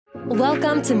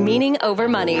Welcome to Meaning Over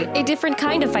Money, a different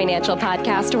kind of financial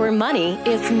podcast where money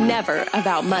is never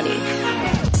about money.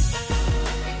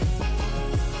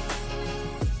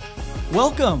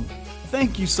 Welcome.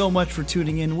 Thank you so much for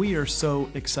tuning in. We are so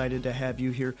excited to have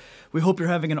you here. We hope you're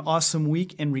having an awesome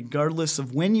week, and regardless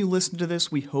of when you listen to this,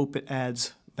 we hope it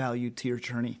adds value to your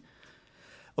journey.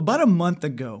 About a month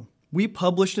ago, we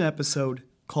published an episode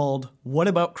called What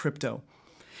About Crypto?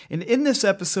 And in this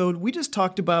episode, we just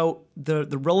talked about the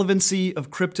relevancy of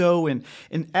crypto and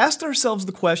asked ourselves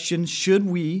the question, should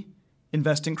we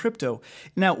invest in crypto?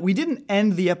 Now, we didn't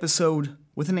end the episode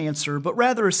with an answer, but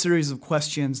rather a series of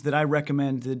questions that I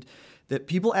recommended that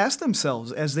people ask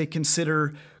themselves as they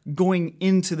consider going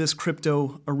into this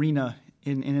crypto arena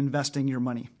in investing your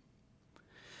money.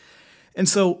 And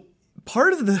so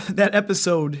part of that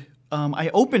episode, I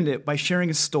opened it by sharing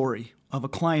a story of a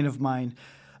client of mine,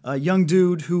 a young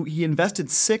dude who he invested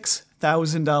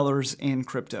 $6,000 in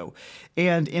crypto.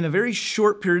 And in a very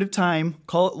short period of time,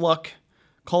 call it luck,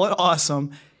 call it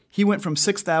awesome, he went from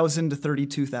 $6,000 to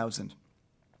 $32,000.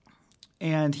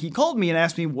 And he called me and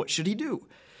asked me, what should he do?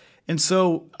 And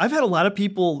so I've had a lot of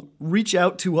people reach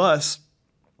out to us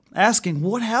asking,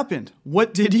 what happened?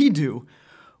 What did he do?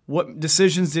 What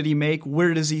decisions did he make?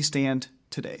 Where does he stand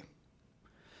today?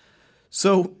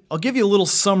 So I'll give you a little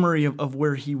summary of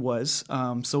where he was.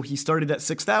 So he started at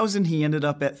 $6,000. He ended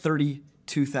up at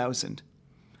 $32,000.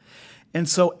 And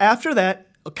so after that,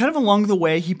 kind of along the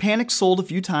way, he panic sold a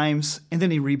few times and then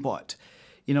he rebought.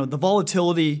 You know, the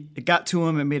volatility, it got to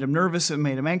him. It made him nervous. It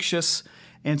made him anxious.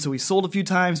 And so he sold a few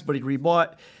times, but he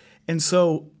rebought. And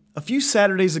so a few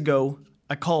Saturdays ago,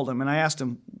 I called him and I asked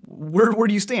him, where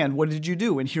do you stand? What did you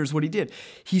do? And here's what he did.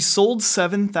 He sold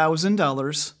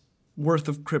 $7,000 worth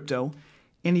of crypto,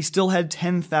 and he still had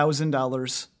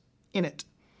 $10,000 in it.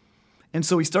 And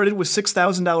so he started with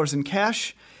 $6,000 in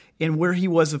cash, and where he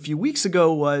was a few weeks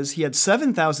ago was he had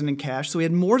 $7,000 in cash, so he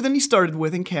had more than he started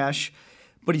with in cash,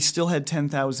 but he still had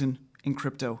 $10,000 in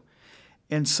crypto.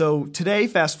 And so today,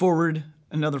 fast forward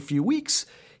another few weeks,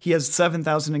 he has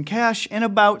 $7,000 in cash and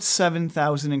about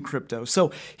 $7,000 in crypto.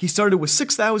 So he started with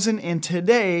 $6,000, and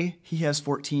today he has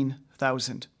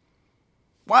 $14,000.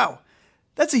 Wow.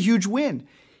 That's a huge win.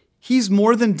 He's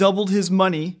more than doubled his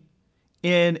money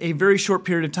in a very short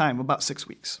period of time, about 6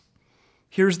 weeks.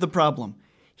 Here's the problem.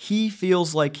 He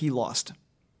feels like he lost.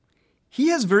 He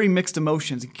has very mixed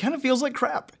emotions. He kind of feels like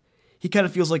crap. He kind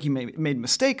of feels like he made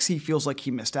mistakes. He feels like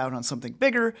he missed out on something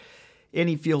bigger, and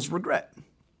he feels regret.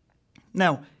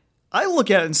 Now, I look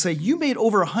at it and say, you made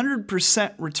over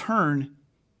 100% return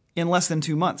in less than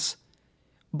 2 months.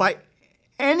 By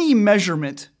any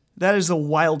measurement, that is a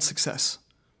wild success.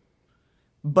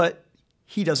 But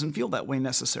he doesn't feel that way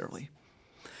necessarily.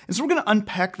 And so we're going to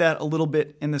unpack that a little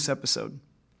bit in this episode.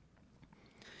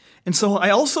 And so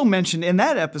I also mentioned in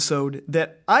that episode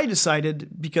that I decided,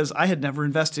 because I had never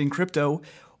invested in crypto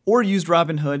or used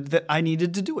Robinhood, that I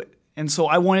needed to do it. And so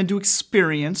I wanted to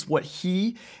experience what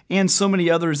he and so many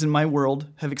others in my world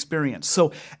have experienced.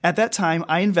 So at that time,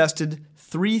 I invested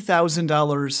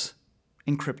 $3,000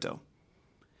 in crypto.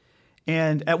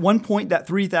 And at one point, that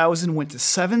 $3,000 went to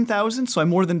 $7,000, so I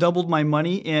more than doubled my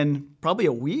money in probably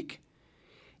a week.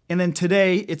 And then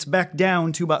today, it's back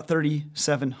down to about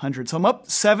 $3,700. So I'm up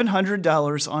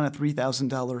 $700 on a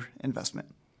 $3,000 investment.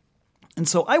 And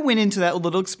so I went into that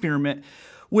little experiment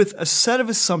with a set of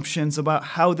assumptions about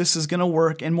how this is going to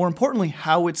work, and more importantly,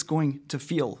 how it's going to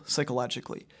feel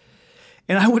psychologically.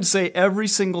 And I would say every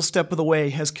single step of the way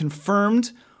has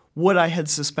confirmed what I had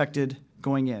suspected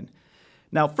going in.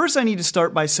 Now, first I need to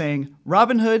start by saying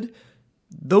Robinhood,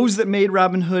 those that made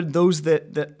Robinhood, those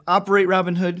that operate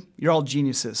Robinhood, you're all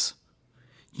geniuses.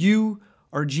 You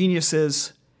are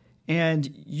geniuses, and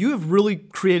you have really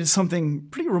created something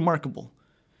pretty remarkable.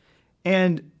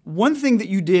 And one thing that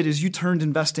you did is you turned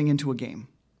investing into a game.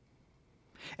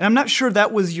 And I'm not sure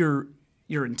that was your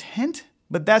intent,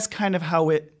 but that's kind of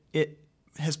how it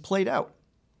has played out.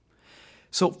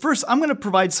 So first, I'm going to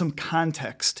provide some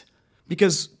context,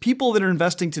 because people that are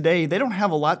investing today, they don't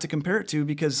have a lot to compare it to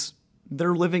because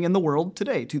they're living in the world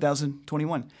today,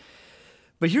 2021.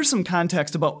 But here's some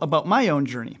context about my own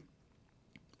journey.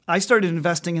 I started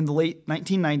investing in the late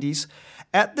 1990s.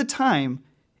 At the time,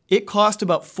 it cost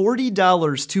about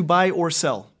 $40 to buy or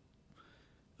sell.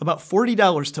 About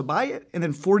 $40 to buy it and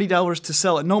then $40 to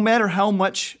sell it, no matter how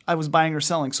much I was buying or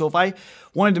selling. So if I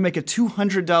wanted to make a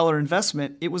 $200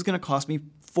 investment, it was going to cost me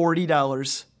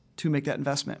 $40 to make that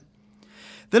investment.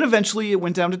 Then eventually it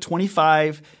went down to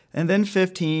 25, and then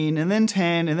 15, and then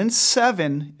 10, and then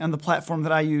 7 on the platform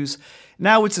that I use.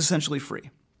 Now it's essentially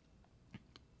free.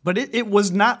 But it was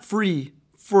not free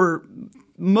for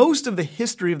most of the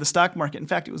history of the stock market. In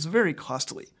fact, it was very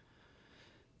costly.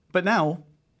 But now,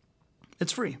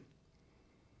 it's free.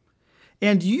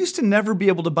 And you used to never be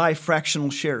able to buy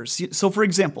fractional shares. So for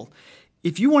example,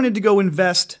 if you wanted to go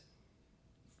invest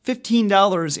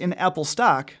 $15 in Apple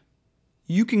stock,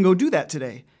 you can go do that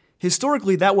today.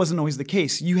 Historically, that wasn't always the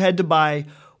case. You had to buy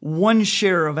 1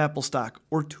 share of Apple stock,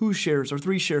 or 2 shares, or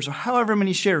 3 shares, or however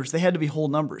many shares. They had to be whole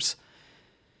numbers.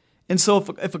 And so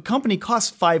if a company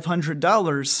costs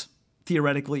 $500,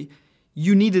 theoretically,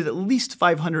 you needed at least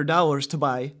 $500 to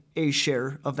buy a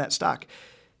share of that stock.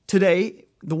 Today,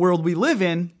 the world we live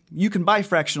in, you can buy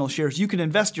fractional shares. You can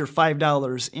invest your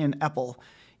 $5 in Apple.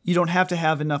 You don't have to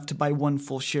have enough to buy 1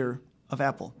 full share of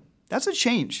Apple. That's a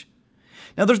change.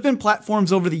 Now, there's been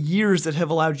platforms over the years that have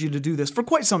allowed you to do this for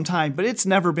quite some time, but it's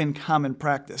never been common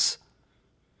practice.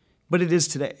 But it is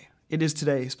today. It is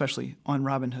today, especially on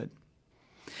Robinhood.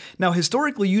 Now,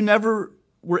 historically, you never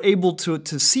were able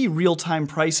to see real-time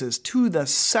prices to the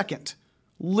second,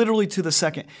 literally to the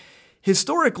second.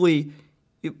 Historically,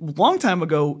 a long time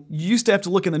ago, you used to have to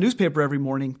look in the newspaper every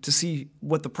morning to see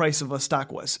what the price of a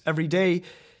stock was. Every day,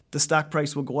 the stock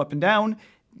price would go up and down.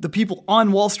 The people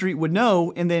on Wall Street would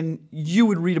know, and then you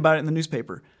would read about it in the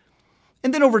newspaper.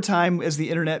 And then over time, as the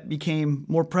internet became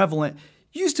more prevalent,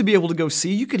 you used to be able to go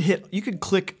see. You could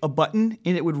click a button,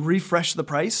 and it would refresh the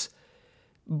price.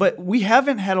 But we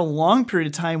haven't had a long period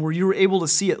of time where you were able to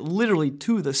see it literally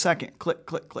to the second. Click,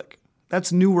 click, click.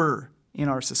 That's newer in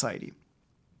our society.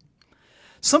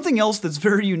 Something else that's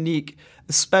very unique,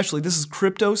 especially, this is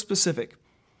crypto specific,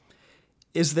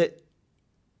 is that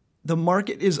the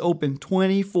market is open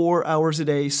 24 hours a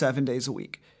day, 7 days a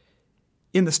week.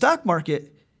 In the stock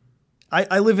market,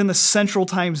 I live in the central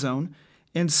time zone,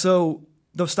 and so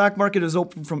the stock market is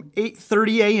open from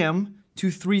 8:30 a.m. to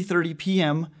 3:30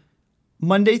 p.m.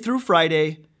 Monday through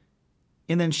Friday,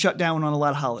 and then shut down on a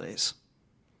lot of holidays.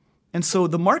 And so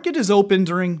the market is open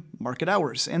during market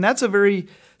hours, and that's a very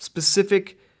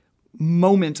specific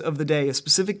moment of the day, a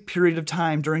specific period of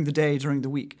time during the day, during the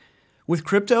week. With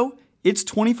crypto, it's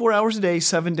 24 hours a day,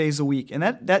 7 days a week, and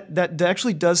that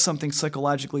actually does something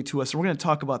psychologically to us. And we're going to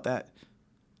talk about that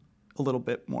a little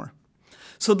bit more.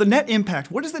 So the net impact,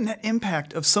 what is the net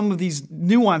impact of some of these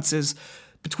nuances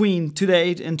between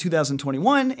today and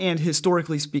 2021 and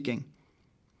historically speaking?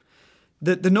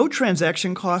 The no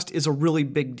transaction cost is a really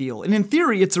big deal. And in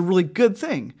theory, it's a really good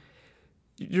thing.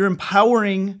 You're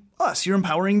empowering us. You're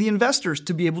empowering the investors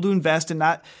to be able to invest and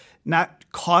not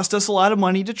cost us a lot of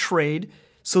money to trade.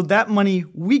 So that money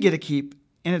we get to keep,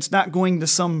 and it's not going to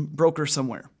some broker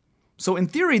somewhere. So in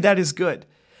theory, that is good.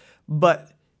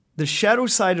 But the shadow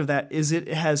side of that is it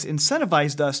has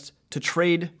incentivized us to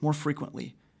trade more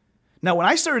frequently. Now, when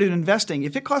I started investing,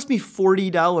 if it cost me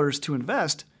 $40 to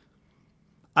invest,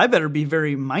 I better be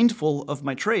very mindful of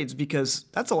my trades because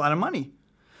that's a lot of money.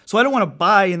 So I don't want to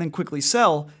buy and then quickly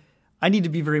sell. I need to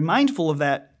be very mindful of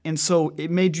that. And so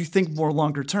it made you think more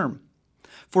longer term.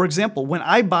 For example, when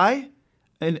I buy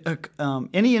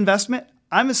any investment,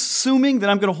 I'm assuming that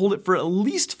I'm going to hold it for at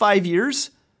least 5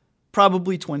 years,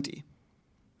 probably 20.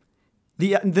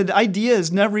 The idea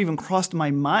has never even crossed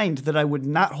my mind that I would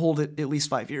not hold it at least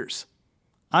 5 years.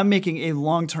 I'm making a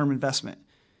long-term investment.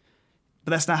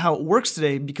 But that's not how it works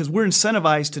today because we're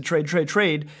incentivized to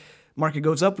trade. Market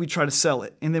goes up, we try to sell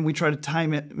it, and then we try to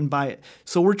time it and buy it.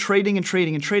 So we're trading and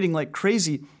trading like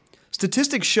crazy.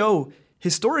 Statistics show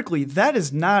historically that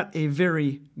is not a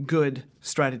very good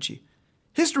strategy.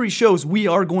 History shows we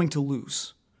are going to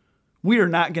lose. We are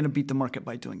not going to beat the market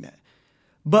by doing that.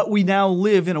 But we now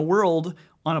live in a world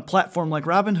on a platform like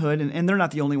Robinhood, and they're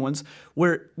not the only ones,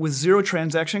 where with zero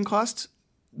transaction costs,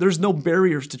 there's no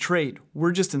barriers to trade.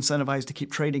 We're just incentivized to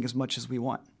keep trading as much as we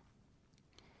want.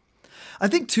 I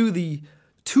think to the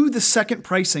second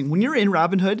pricing, when you're in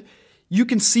Robinhood, you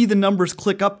can see the numbers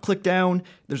click up, click down.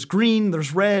 There's green,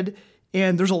 there's red,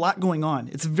 and there's a lot going on.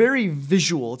 It's very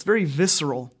visual. It's very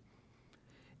visceral.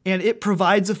 And it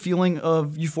provides a feeling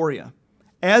of euphoria.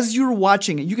 As you're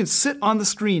watching it, you can sit on the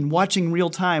screen watching real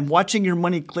time, watching your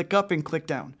money click up and click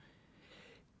down.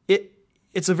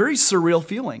 It's a very surreal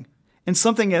feeling. And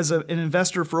something as an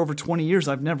investor for over 20 years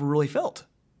I've never really felt.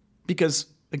 Because,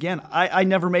 again, I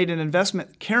never made an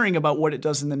investment caring about what it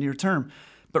does in the near term.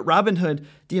 But Robinhood,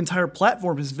 the entire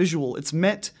platform is visual. It's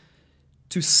meant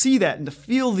to see that and to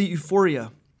feel the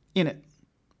euphoria in it,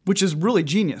 which is really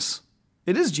genius.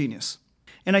 It is genius.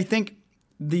 And I think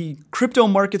the crypto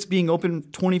markets being open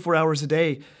 24 hours a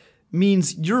day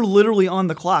means you're literally on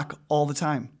the clock all the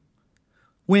time.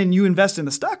 When you invest in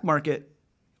the stock market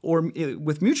or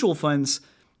with mutual funds,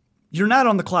 you're not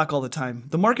on the clock all the time.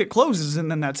 The market closes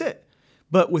and then that's it.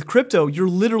 But with crypto, you're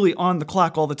literally on the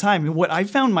clock all the time. And what I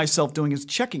found myself doing is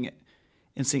checking it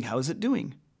and seeing how is it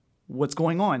doing? What's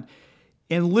going on?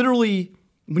 And literally,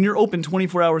 when you're open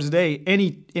 24 hours a day,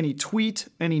 any tweet,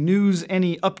 any news,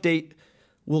 any update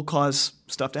will cause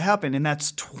stuff to happen. And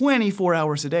that's 24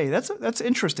 hours a day. That's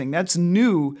interesting. That's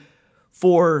new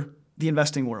for the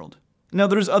investing world. Now,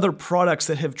 there's other products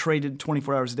that have traded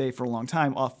 24 hours a day for a long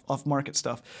time off market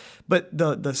stuff. But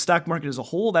the stock market as a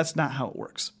whole, that's not how it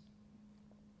works.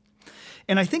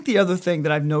 And I think the other thing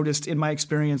that I've noticed in my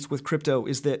experience with crypto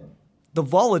is that the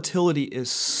volatility is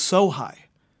so high.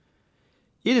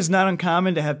 It is not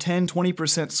uncommon to have 10,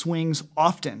 20% swings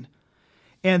often.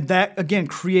 And that, again,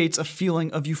 creates a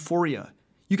feeling of euphoria.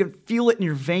 You can feel it in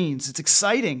your veins. It's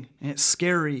exciting and it's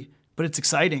scary, but it's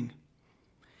exciting.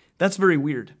 That's very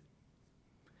weird.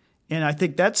 And I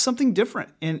think that's something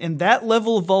different. And that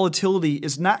level of volatility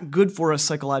is not good for us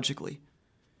psychologically.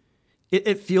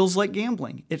 It feels like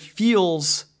gambling. It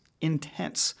feels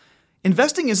intense.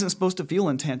 Investing isn't supposed to feel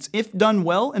intense. If done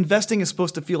well, investing is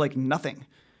supposed to feel like nothing.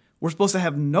 We're supposed to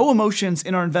have no emotions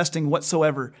in our investing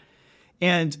whatsoever.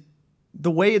 And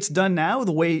the way it's done now,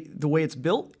 the way it's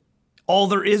built, all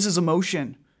there is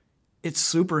emotion. It's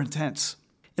super intense.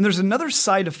 And there's another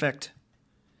side effect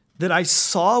that I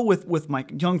saw with my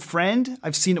young friend.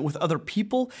 I've seen it with other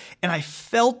people, and I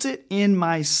felt it in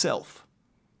myself,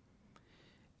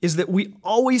 is that we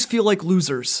always feel like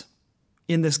losers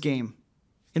in this game,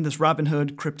 in this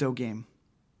Robinhood crypto game.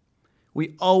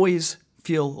 We always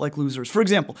feel like losers. For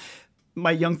example,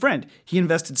 my young friend, he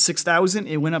invested $6,000.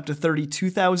 It went up to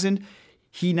 $32,000.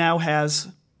 He now has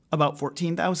about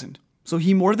 $14,000. So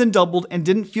he more than doubled and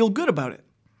didn't feel good about it.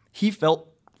 He felt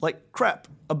like crap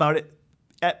about it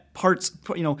at parts,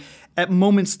 at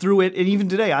moments through it. And even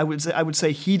today, I would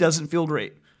say he doesn't feel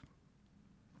great.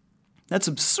 That's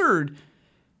absurd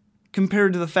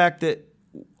compared to the fact that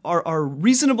our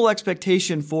reasonable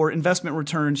expectation for investment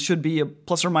returns should be a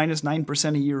plus or minus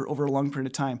 9% a year over a long period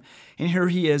of time. And here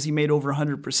he is, he made over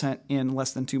 100% in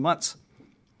less than 2 months.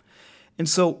 And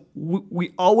so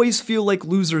we always feel like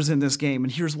losers in this game,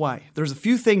 and here's why. There's a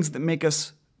few things that make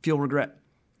us feel regret.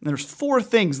 And there's 4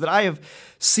 things that I have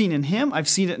seen in him, I've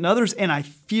seen it in others, and I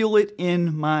feel it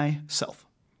in myself.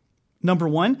 Number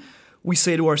 1, we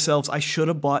say to ourselves, I should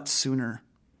have bought sooner.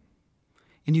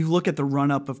 And you look at the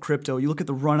run-up of crypto, you look at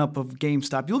the run-up of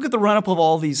GameStop, you look at the run-up of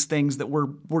all these things that we're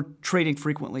trading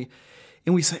frequently,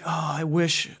 and we say, oh, I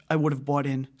wish I would have bought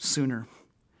in sooner.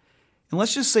 And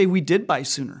let's just say we did buy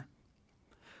sooner.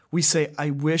 We say,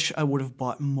 I wish I would have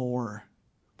bought more.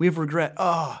 We have regret.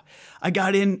 Oh, I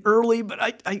got in early, but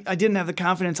I didn't have the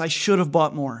confidence. I should have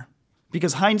bought more.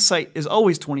 Because hindsight is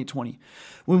always 20/20.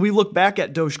 When we look back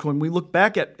at Dogecoin, we look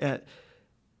back at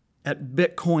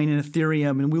Bitcoin and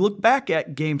Ethereum, and we look back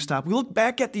at GameStop, we look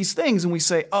back at these things and we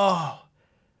say, oh,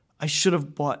 I should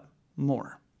have bought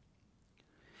more.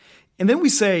 And then we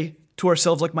say to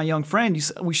ourselves, like my young friend,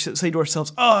 we should say to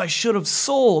ourselves, oh, I should have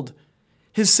sold.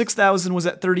 His $6,000 was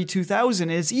at $32,000.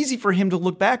 And it's easy for him to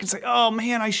look back and say, oh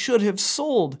man, I should have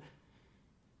sold.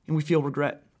 And we feel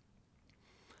regret.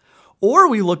 Or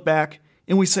we look back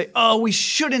and we say, oh, we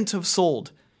shouldn't have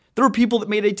sold. There were people that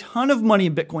made a ton of money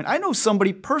in Bitcoin. I know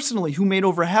somebody personally who made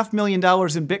over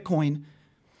 $500,000 in Bitcoin,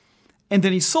 and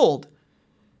then he sold.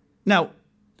 Now,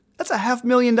 that's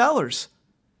 $500,000.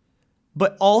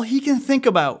 But all he can think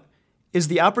about is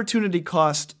the opportunity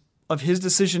cost of his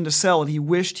decision to sell, and he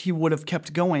wished he would have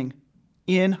kept going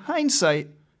in hindsight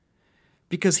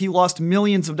because he lost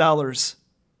millions of dollars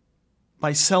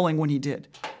by selling when he did.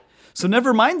 So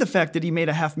never mind the fact that he made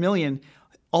 $500,000.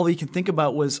 All he can think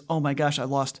about was, oh my gosh, I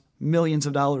lost millions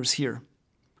of dollars here.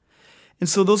 And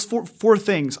so those four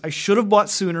things, I should have bought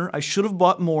sooner, I should have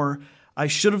bought more, I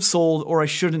should have sold, or I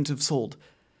shouldn't have sold.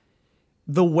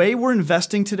 The way we're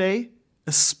investing today,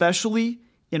 especially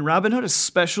in Robinhood,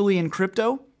 especially in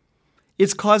crypto,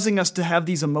 it's causing us to have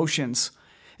these emotions.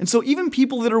 And so even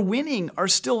people that are winning are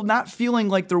still not feeling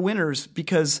like they're winners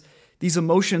because these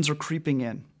emotions are creeping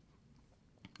in.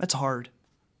 That's hard.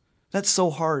 That's so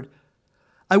hard.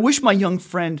 I wish my young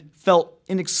friend felt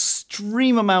an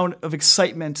extreme amount of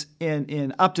excitement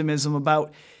and optimism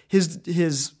about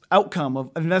his outcome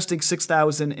of investing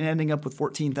 $6,000 and ending up with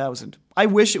 $14,000. I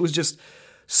wish it was just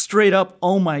straight up,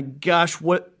 oh my gosh,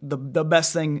 what the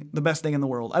best thing in the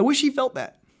world. I wish he felt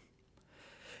that.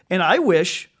 And I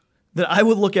wish that I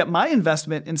would look at my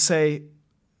investment and say,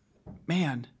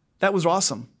 man, that was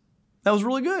awesome. That was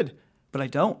really good. But I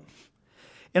don't.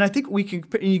 And I think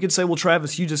you could say, well,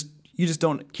 Travis, you just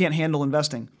can't handle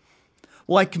investing.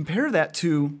 Well, I compare that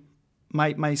to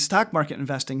my stock market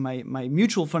investing, my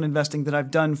mutual fund investing that I've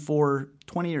done for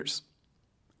 20 years.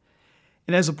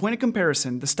 And as a point of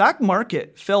comparison, the stock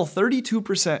market fell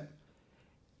 32%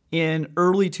 in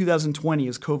early 2020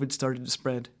 as COVID started to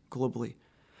spread globally.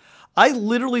 I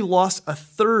literally lost a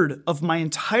third of my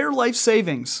entire life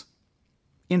savings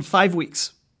in 5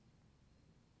 weeks.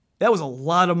 That was a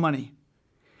lot of money.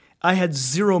 I had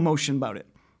zero emotion about it.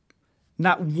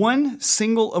 Not one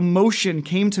single emotion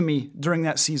came to me during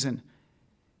that season.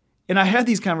 And I had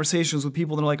these conversations with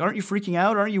people that are like, aren't you freaking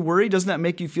out? Aren't you worried? Doesn't that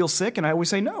make you feel sick? And I always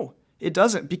say, no, it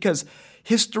doesn't, because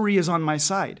history is on my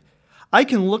side. I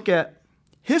can look at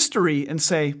history and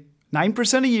say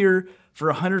 9% a year for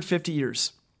 150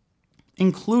 years,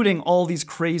 including all these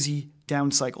crazy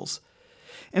down cycles.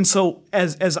 And so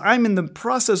as I'm in the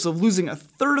process of losing a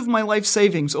third of my life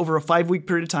savings over a 5-week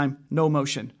period of time, no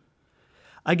emotion.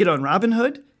 I get on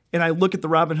Robinhood and I look at the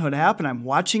Robinhood app and I'm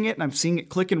watching it and I'm seeing it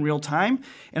click in real time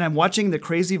and I'm watching the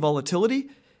crazy volatility.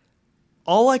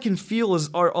 All I can feel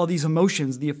are all these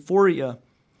emotions, the euphoria,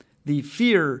 the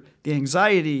fear, the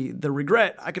anxiety, the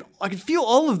regret. I could feel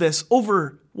all of this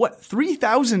over,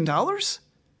 $3,000?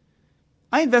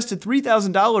 I invested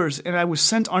 $3,000 and I was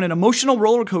sent on an emotional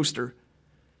roller coaster.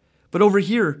 But over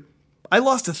here, I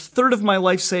lost a third of my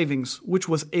life savings, which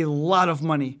was a lot of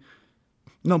money.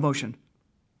 No emotion.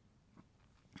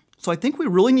 So I think we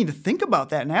really need to think about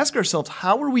that and ask ourselves,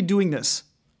 how are we doing this?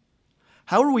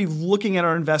 How are we looking at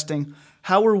our investing?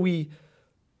 How are we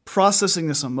processing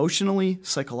this emotionally,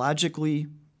 psychologically,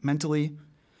 mentally?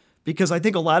 Because I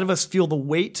think a lot of us feel the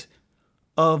weight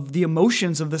of the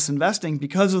emotions of this investing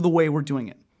because of the way we're doing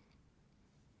it.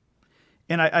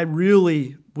 And I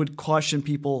really would caution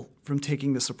people from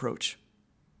taking this approach.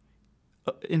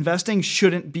 Investing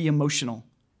shouldn't be emotional.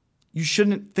 You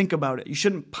shouldn't think about it. You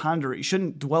shouldn't ponder it. You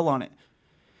shouldn't dwell on it.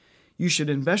 You should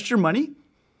invest your money,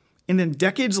 and then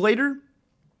decades later,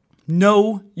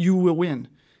 know you will win.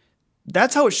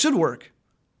 That's how it should work,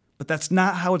 but that's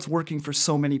not how it's working for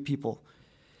so many people.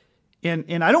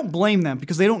 And I don't blame them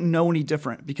because they don't know any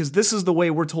different, because this is the way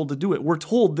we're told to do it. We're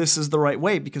told this is the right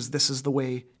way because this is the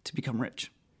way to become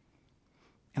rich.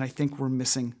 And I think we're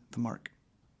missing the mark.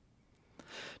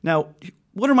 Now,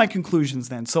 what are my conclusions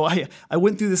then? So I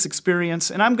went through this experience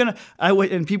and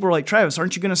and people were like, Travis,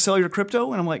 aren't you going to sell your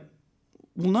crypto? And I'm like,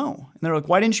 well, no. And they're like,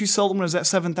 why didn't you sell them when it was at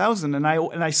 7,000? And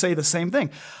I say the same thing.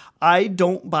 I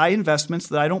don't buy investments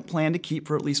that I don't plan to keep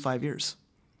for at least 5 years.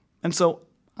 And so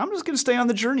I'm just going to stay on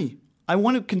the journey. I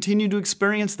want to continue to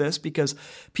experience this because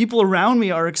people around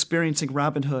me are experiencing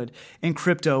Robinhood and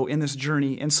crypto in this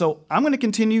journey. And so I'm going to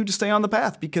continue to stay on the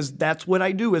path because that's what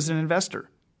I do as an investor.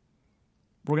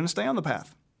 We're going to stay on the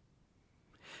path.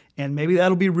 And maybe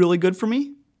that'll be really good for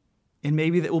me. And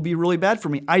maybe that will be really bad for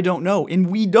me. I don't know. And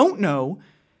we don't know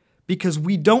because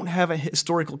we don't have a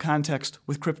historical context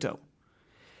with crypto.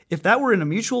 If that were in a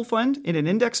mutual fund, in an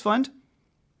index fund,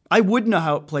 I would know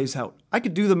how it plays out. I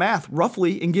could do the math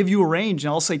roughly and give you a range.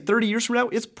 And I'll say 30 years from now,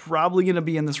 it's probably going to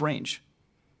be in this range.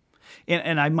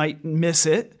 And I might miss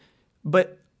it,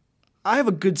 but I have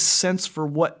a good sense for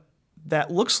what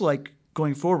that looks like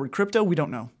going forward. Crypto, we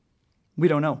don't know. We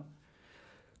don't know.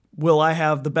 Will I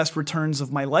have the best returns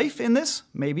of my life in this?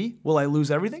 Maybe. Will I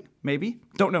lose everything? Maybe.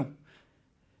 Don't know.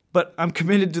 But I'm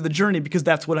committed to the journey because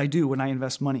that's what I do when I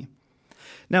invest money.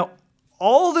 Now,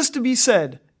 all this to be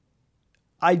said,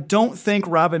 I don't think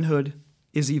Robinhood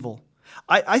is evil.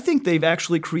 I think they've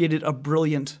actually created a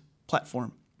brilliant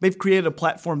platform. They've created a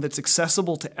platform that's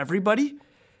accessible to everybody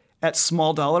at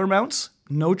small dollar amounts,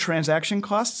 no transaction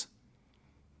costs.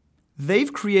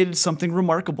 They've created something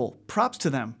remarkable. Props to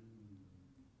them.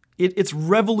 It's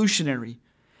revolutionary.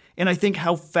 And I think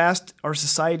how fast our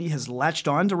society has latched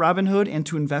on to Robinhood and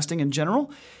to investing in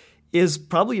general is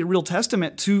probably a real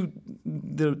testament to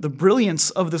the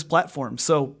brilliance of this platform.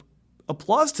 So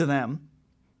applause to them.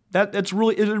 It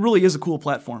really is a cool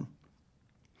platform.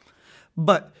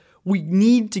 But we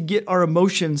need to get our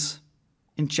emotions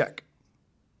in check.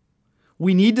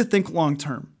 We need to think long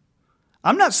term.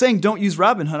 I'm not saying don't use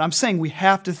Robinhood. I'm saying we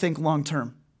have to think long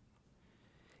term.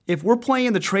 If we're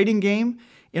playing the trading game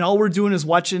and all we're doing is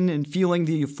watching and feeling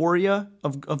the euphoria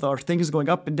of our things going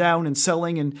up and down and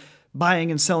selling and buying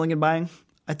and selling and buying,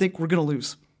 I think we're going to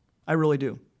lose. I really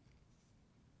do.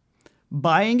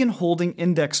 Buying and holding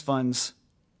index funds,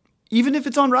 even if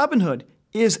it's on Robinhood,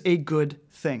 is a good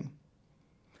thing.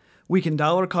 We can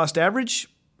dollar cost average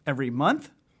every month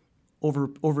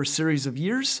over a series of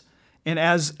years. And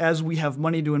as we have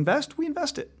money to invest, we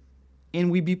invest it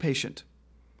and we be patient.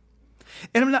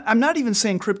 And I'm not even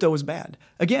saying crypto is bad.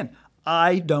 Again,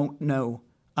 I don't know.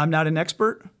 I'm not an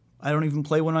expert. I don't even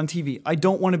play one on TV. I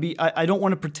don't want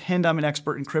to pretend I'm an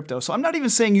expert in crypto. So I'm not even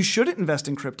saying you shouldn't invest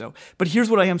in crypto. But here's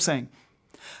what I am saying.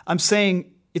 I'm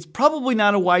saying it's probably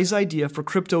not a wise idea for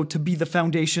crypto to be the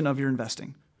foundation of your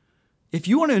investing. If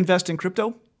you want to invest in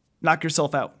crypto, knock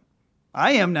yourself out.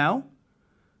 I am now.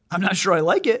 I'm not sure I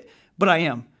like it, but I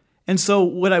am. And so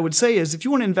what I would say is if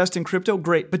you want to invest in crypto,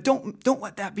 great, but don't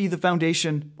let that be the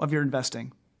foundation of your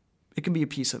investing. It can be a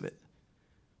piece of it.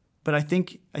 But I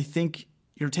think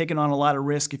you're taking on a lot of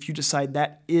risk if you decide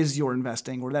that is your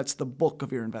investing or that's the bulk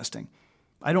of your investing.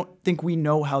 I don't think we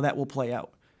know how that will play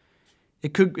out.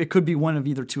 It could be one of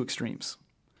either two extremes.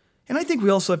 And I think we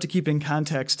also have to keep in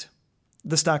context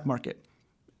the stock market.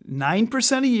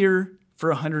 9% a year for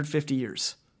 150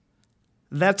 years.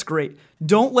 That's great.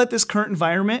 Don't let this current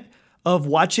environment of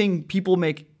watching people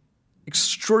make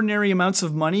extraordinary amounts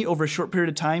of money over a short period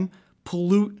of time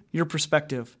pollute your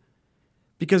perspective.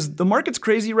 Because the market's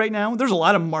crazy right now. There's a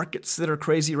lot of markets that are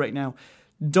crazy right now.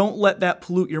 Don't let that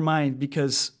pollute your mind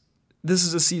because this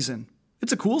is a season.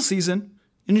 It's a cool season.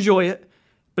 Enjoy it.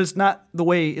 But it's not the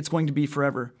way it's going to be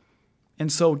forever.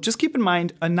 And so just keep in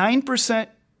mind, a 9%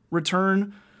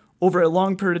 return over a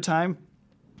long period of time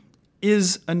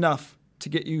is enough to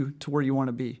get you to where you want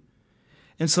to be.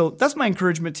 And so that's my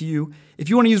encouragement to you. If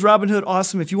you want to use Robinhood,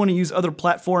 awesome. If you want to use other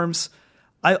platforms,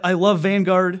 I love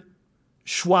Vanguard.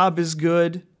 Schwab is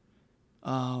good.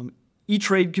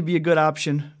 E-Trade could be a good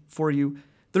option for you.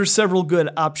 There's several good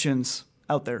options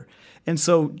out there. And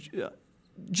so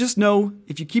just know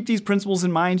if you keep these principles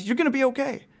in mind, you're going to be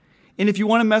okay. And if you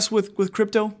want to mess with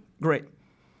crypto, great.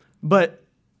 But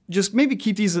just maybe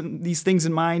keep these things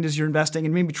in mind as you're investing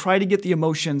and maybe try to get the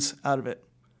emotions out of it.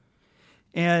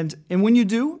 And when you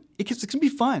do, it can be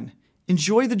fun.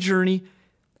 Enjoy the journey.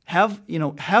 Have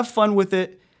fun with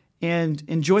it and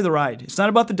enjoy the ride. It's not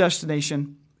about the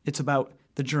destination. It's about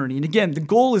the journey. And again, the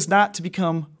goal is not to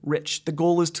become rich. The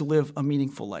goal is to live a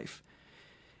meaningful life.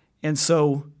 And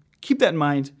so keep that in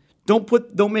mind. Don't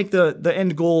make the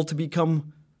end goal to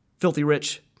become filthy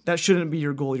rich. That shouldn't be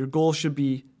your goal. Your goal should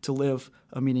be to live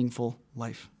a meaningful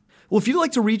life. Well, if you'd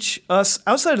like to reach us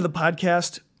outside of the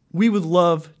podcast, we would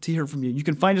love to hear from you. You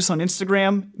can find us on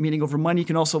Instagram, Meaning Over Money. You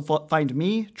can also find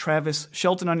me, Travis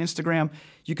Shelton, on Instagram.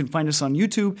 You can find us on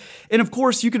YouTube. And of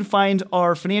course, you can find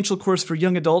our financial course for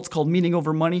young adults called Meaning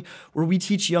Over Money, where we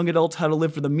teach young adults how to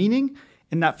live for the meaning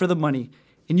and not for the money.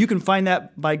 And you can find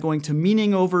that by going to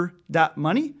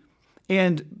meaningover.money.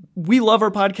 And we love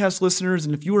our podcast listeners.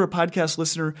 And if you are a podcast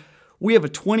listener, we have a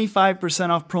 25%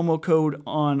 off promo code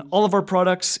on all of our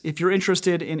products. If you're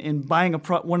interested in buying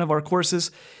one of our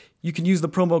courses, you can use the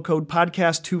promo code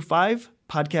podcast25,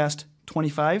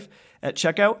 podcast25 at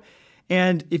checkout.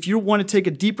 And if you want to take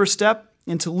a deeper step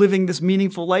into living this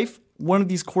meaningful life, one of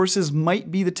these courses might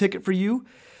be the ticket for you.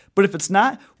 But if it's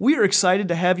not, we are excited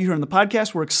to have you here on the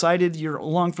podcast. We're excited you're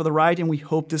along for the ride, and we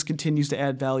hope this continues to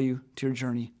add value to your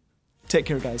journey. Take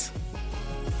care, guys.